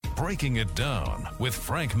Breaking It Down with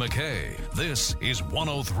Frank MacKay. This is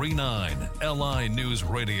 1039 LI News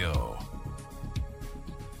Radio.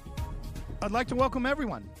 I'd like to welcome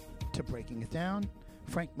everyone to Breaking It Down.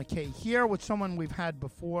 Frank MacKay here with someone we've had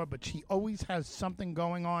before, but she always has something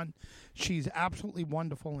going on. She's absolutely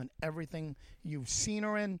wonderful in everything you've seen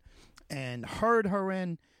her in and heard her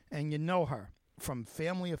in, and you know her from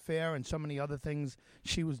Family Affair and so many other things.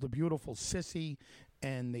 She was the beautiful Cissy,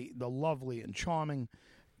 and the lovely and charming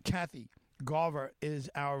Kathy Garver is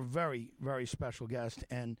our very, very special guest.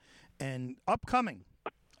 And upcoming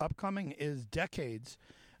is Decades.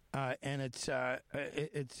 And it's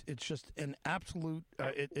just an absolute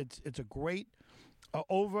it's a great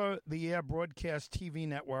over the air broadcast TV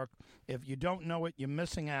network. If you don't know it, you're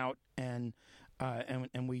missing out. And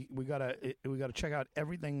we gotta check out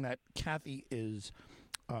everything that Kathy is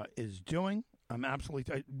doing. I'm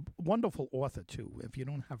absolutely wonderful author too. If you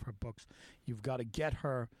don't have her books, you've got to get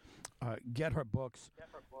her books.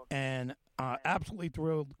 And absolutely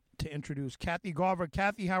thrilled to introduce Kathy Garver.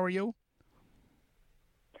 Kathy, how are you?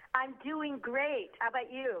 I'm doing great. How about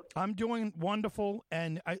you? I'm doing wonderful.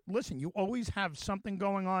 And listen, you always have something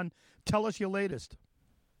going on. Tell us your latest.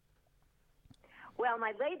 Well,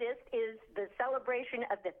 my latest is the celebration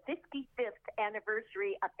of the 55th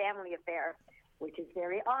anniversary of Family Affair, which is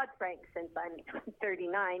very odd, Frank, since I'm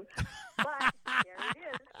 39. But there it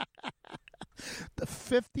is. The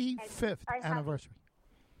 55th anniversary.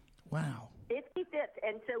 Wow. 55th.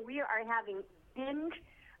 And so we are having binge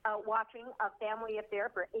watching of Family Affair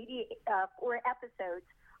for 84 episodes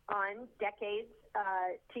on Decades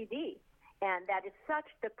TV. And that is such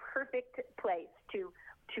the perfect place to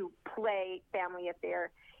play Family Affair.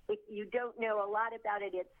 If you don't know a lot about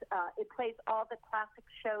it, it plays all the classic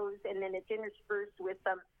shows, and then it's interspersed with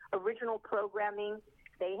some original programming.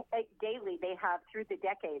 Daily they have through the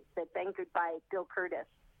decades that anchored by Bill Curtis.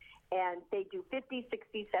 And they do 50s,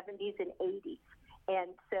 60s, 70s, and 80s. And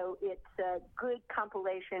so it's a good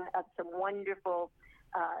compilation of some wonderful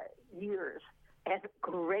years and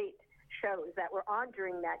great shows that were on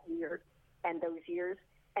during that year and those years.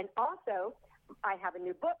 And also, I have a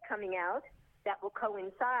new book coming out that will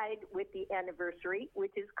coincide with the anniversary,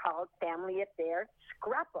 which is called Family Affair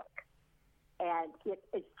Scrapbook. And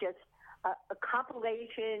it's just a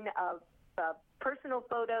compilation of personal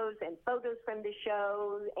photos and photos from the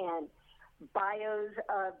show and bios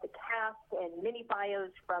of the cast and mini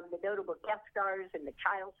bios from the notable guest stars and the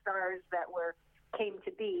child stars that came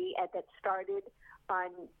to be that started on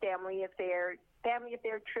Family Affair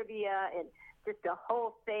trivia, and just a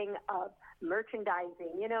whole thing of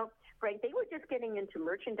merchandising. You know, Frank, they were just getting into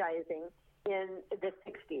merchandising in the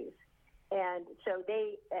 60s. And so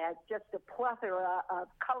they had just a plethora of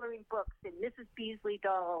coloring books and Mrs. Beasley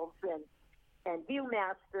dolls and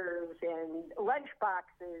Viewmasters and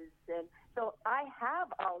lunchboxes. And so I have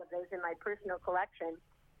all of those in my personal collection,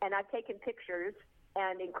 and I've taken pictures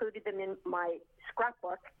and included them in my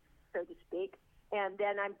scrapbook, so to speak. And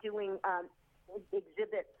then I'm doing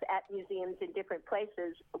exhibits at museums in different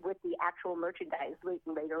places with the actual merchandise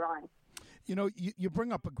later on. You know, you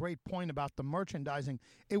bring up a great point about the merchandising.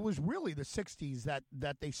 It was really the 60s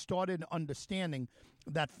that they started understanding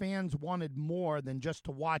that fans wanted more than just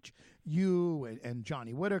to watch you and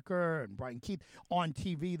Johnny Whitaker and Brian Keith on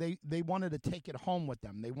TV. They wanted to take it home with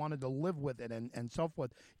them. They wanted to live with it and so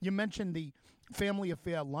forth. You mentioned the Family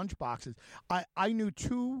Affair lunchboxes. I knew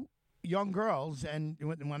two young girls, and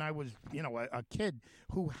when I was, a kid,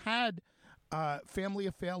 who had Family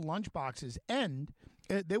Affair lunchboxes, and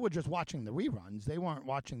they were just watching the reruns. They weren't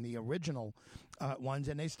watching the original ones,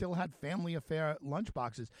 and they still had Family Affair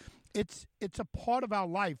lunchboxes. It's a part of our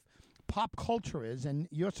life. Pop culture is, and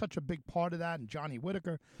you're such a big part of that, and Johnny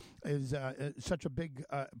Whitaker is such a big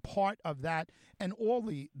part of that, and all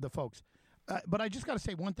the folks. But I just got to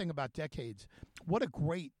say one thing about Decades. What a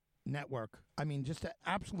great network. I mean, just an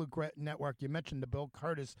absolute great network. You mentioned the Bill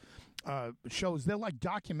Curtis shows. They're like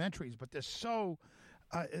documentaries, but they're so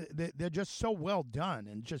they're just so well done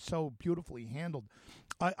and just so beautifully handled.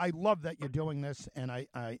 I love that you're doing this, and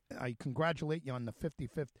I congratulate you on the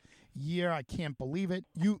 55th year. I can't believe it.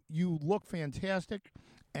 You look fantastic,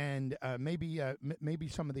 and maybe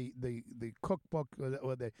some of the cookbook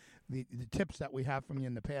or the tips that we have from you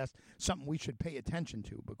in the past, something we should pay attention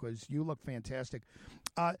to, because you look fantastic.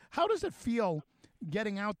 How does it feel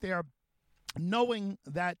getting out there, knowing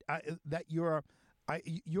that you're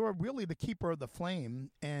really the keeper of the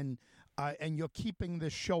flame, and you're keeping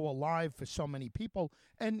this show alive for so many people?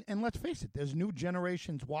 And let's face it, there's new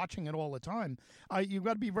generations watching it all the time. You've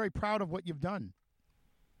got to be very proud of what you've done.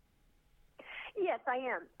 Yes, I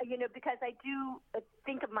am. Because I do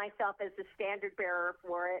think of myself as the standard bearer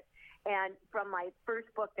for it. And from my first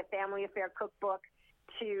book, The Family Affair Cookbook,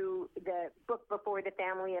 to the book before the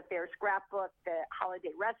Family Affair Scrapbook, the holiday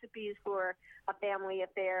recipes for a family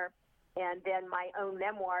affair, and then my own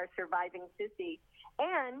memoir, Surviving Cissy.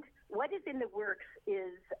 And what is in the works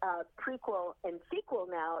is a prequel and sequel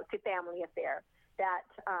now to Family Affair that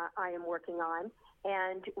I am working on.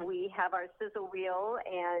 And we have our sizzle reel,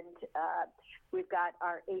 and we've got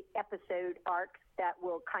our 8-episode arc that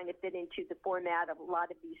will kind of fit into the format of a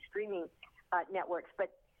lot of these streaming networks.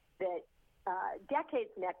 But the Decades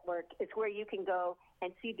Network is where you can go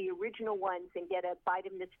and see the original ones and get a bite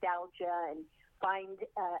of nostalgia and find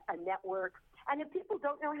a network. And if people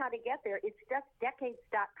don't know how to get there, it's just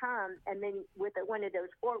decades.com, and then with one of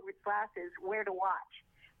those forward slashes, where to watch,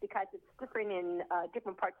 because it's different in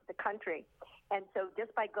different parts of the country. And so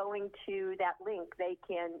just by going to that link, they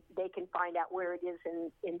can find out where it is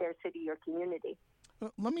in their city or community.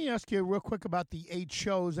 Let me ask you real quick about the 8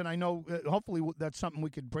 shows, and I know hopefully that's something we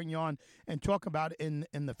could bring you on and talk about in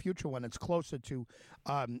the future when it's closer to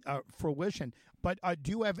fruition. But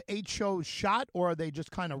do you have 8 shows shot, or are they just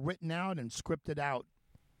kind of written out and scripted out?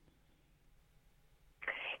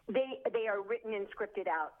 They are written and scripted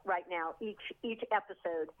out right now, each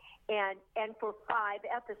episode, and for 5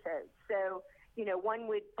 episodes. So, one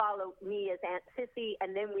would follow me as Aunt Cissy,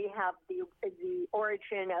 and then we have the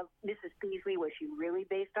origin of Mrs. Beasley. Was she really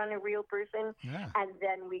based on a real person? Yeah. And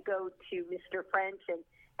then we go to Mr. French,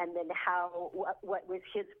 and then what was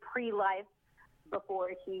his pre-life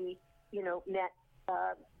before he, met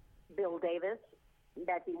Bill Davis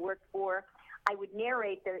that he worked for. I would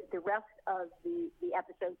narrate the rest of the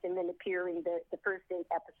episodes and then appear in the first 8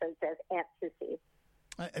 episodes as Aunt Cissy.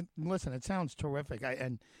 Listen, it sounds terrific,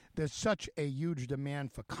 and there's such a huge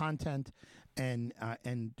demand for content and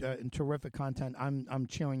terrific content. I'm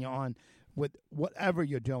cheering you on with whatever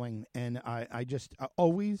you're doing, and I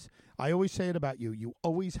always say it about you. You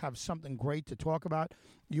always have something great to talk about.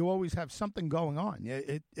 You always have something going on.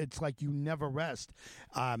 It's like you never rest.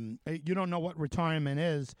 You don't know what retirement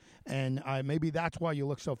is, and maybe that's why you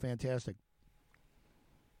look so fantastic.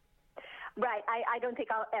 Right. I don't think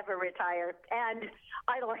I'll ever retire. And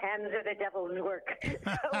idle hands are the devil's work.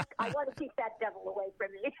 So I want to keep that devil away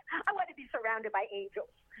from me. I want to be surrounded by angels.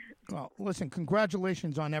 Well, listen,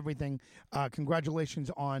 congratulations on everything. Congratulations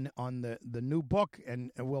on the new book,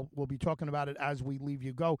 and we'll be talking about it as we leave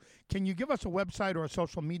you go. Can you give us a website or a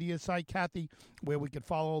social media site, Kathy, where we could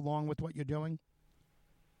follow along with what you're doing?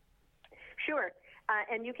 Sure.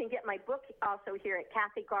 And you can get my book also here at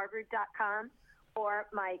kathygarver.com. Or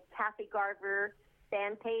my Kathy Garver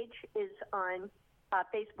fan page is on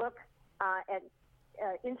Facebook, and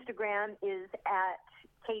Instagram is at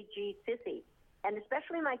KG Cissy. And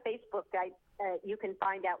especially my Facebook, you can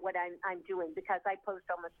find out what I'm doing because I post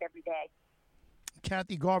almost every day.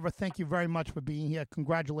 Kathy Garver, thank you very much for being here.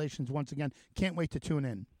 Congratulations once again. Can't wait to tune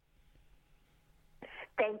in.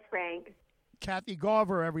 Thanks, Frank. Kathy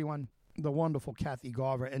Garver, everyone. The wonderful Kathy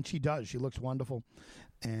Garver. And she does. She looks wonderful.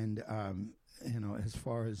 And, as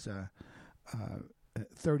far as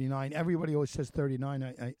 39, everybody always says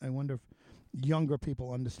 39. I wonder if younger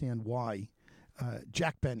people understand why.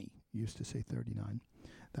 Jack Benny used to say 39.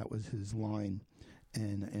 That was his line.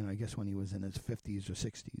 And I guess when he was in his 50s or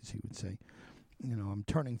 60s, he would say, I'm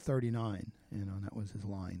turning 39. And that was his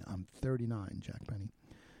line. I'm 39, Jack Benny.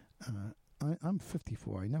 I'm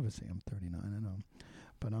 54. I never say I'm 39, I know.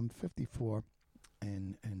 But I'm 54.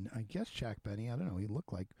 And I guess Jack Benny, I don't know, he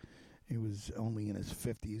looked like he was only in his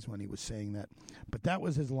 50s when he was saying that. But that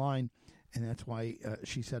was his line, and that's why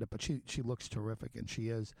she said it. But she looks terrific, and she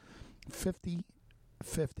is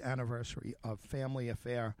 55th anniversary of Family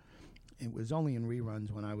Affair. It was only in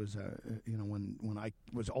reruns when I was, when I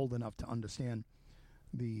was old enough to understand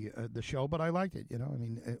the show. But I liked it,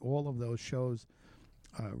 all of those shows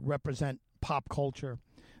represent pop culture.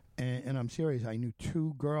 And I'm serious. I knew of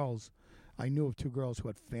 2 girls who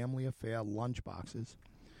had Family Affair lunchboxes.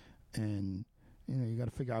 And, you got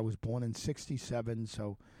to figure I was born in 1967,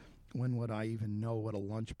 so when would I even know what a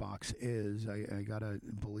lunchbox is? I got to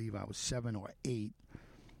believe I was 7 or 8.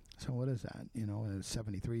 So what is that?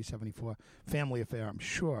 73, 74. Family Affair, I'm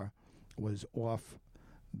sure, was off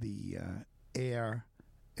the air.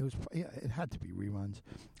 It had to be reruns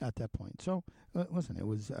at that point. So, listen, it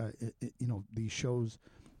was, these shows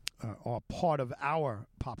are part of our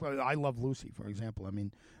pop. I Love Lucy, for example. I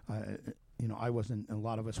mean, I wasn't. A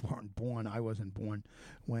lot of us weren't born. I wasn't born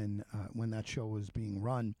when that show was being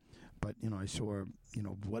run, but I saw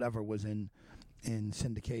whatever was in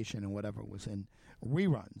syndication and whatever was in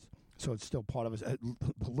reruns. so it's still part of us.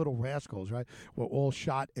 The Little Rascals, right, were all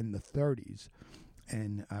shot in the 30s.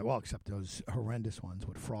 And, well, except those horrendous ones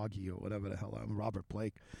with Froggy or whatever the hell, Robert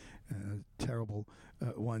Blake, terrible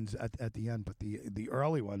ones at the end. But the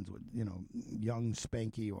early ones with, young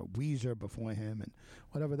Spanky or Weezer before him and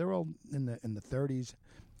whatever, they're all in the 30s,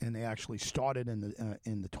 and they actually started in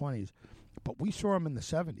the 20s. But we saw them in the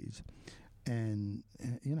 70s. And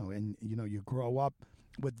you grow up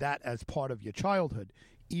with that as part of your childhood,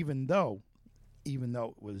 even though it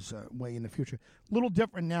was way in the future. A little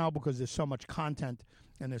different now because there's so much content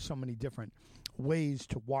and there's so many different ways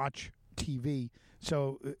to watch TV.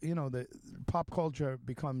 So, the pop culture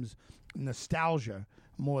becomes nostalgia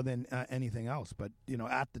more than anything else. But,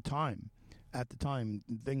 at the time,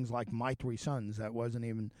 things like My Three Sons that weren't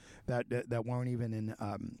even in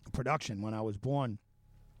production when I was born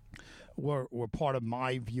were part of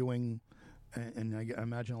my viewing, and I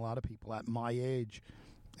imagine a lot of people at my age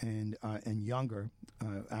and younger,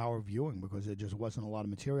 our viewing, because there just wasn't a lot of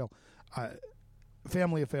material.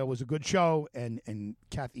 Family Affair was a good show, and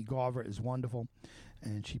Kathy Garver is wonderful,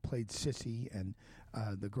 and she played Cissy, and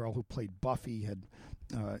the girl who played Buffy had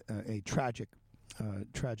a tragic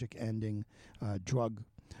ending, drug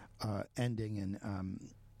ending,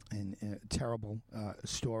 and a terrible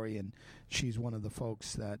story, and she's one of the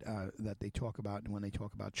folks that they talk about when they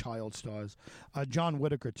talk about child stars. John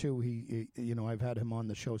Whitaker too. He I've had him on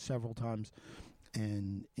the show several times,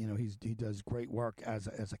 and he does great work as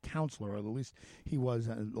a counselor, or at least he was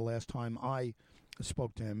the last time I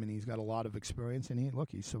spoke to him, and he's got a lot of experience. And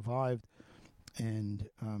he survived, and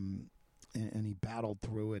he battled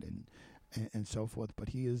through it, and so forth. But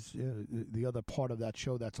he is the other part of that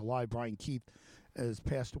show that's alive. Brian Keith has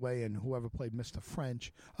passed away, and whoever played Mr.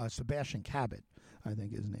 French, Sebastian Cabot, I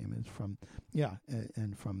think his name is, from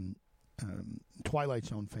Twilight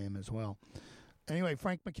Zone fame as well. Anyway,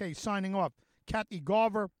 Frank MacKay signing off. Kathy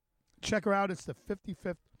Garver, check her out. It's the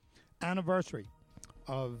 55th anniversary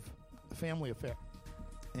of The Family Affair,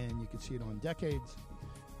 and you can see it on Decades,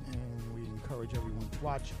 and we encourage everyone to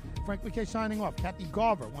watch. Frank MacKay signing off. Kathy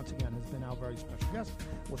Garver, once again, has been our very special guest.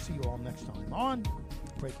 We'll see you all next time on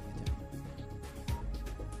Breaking It Down.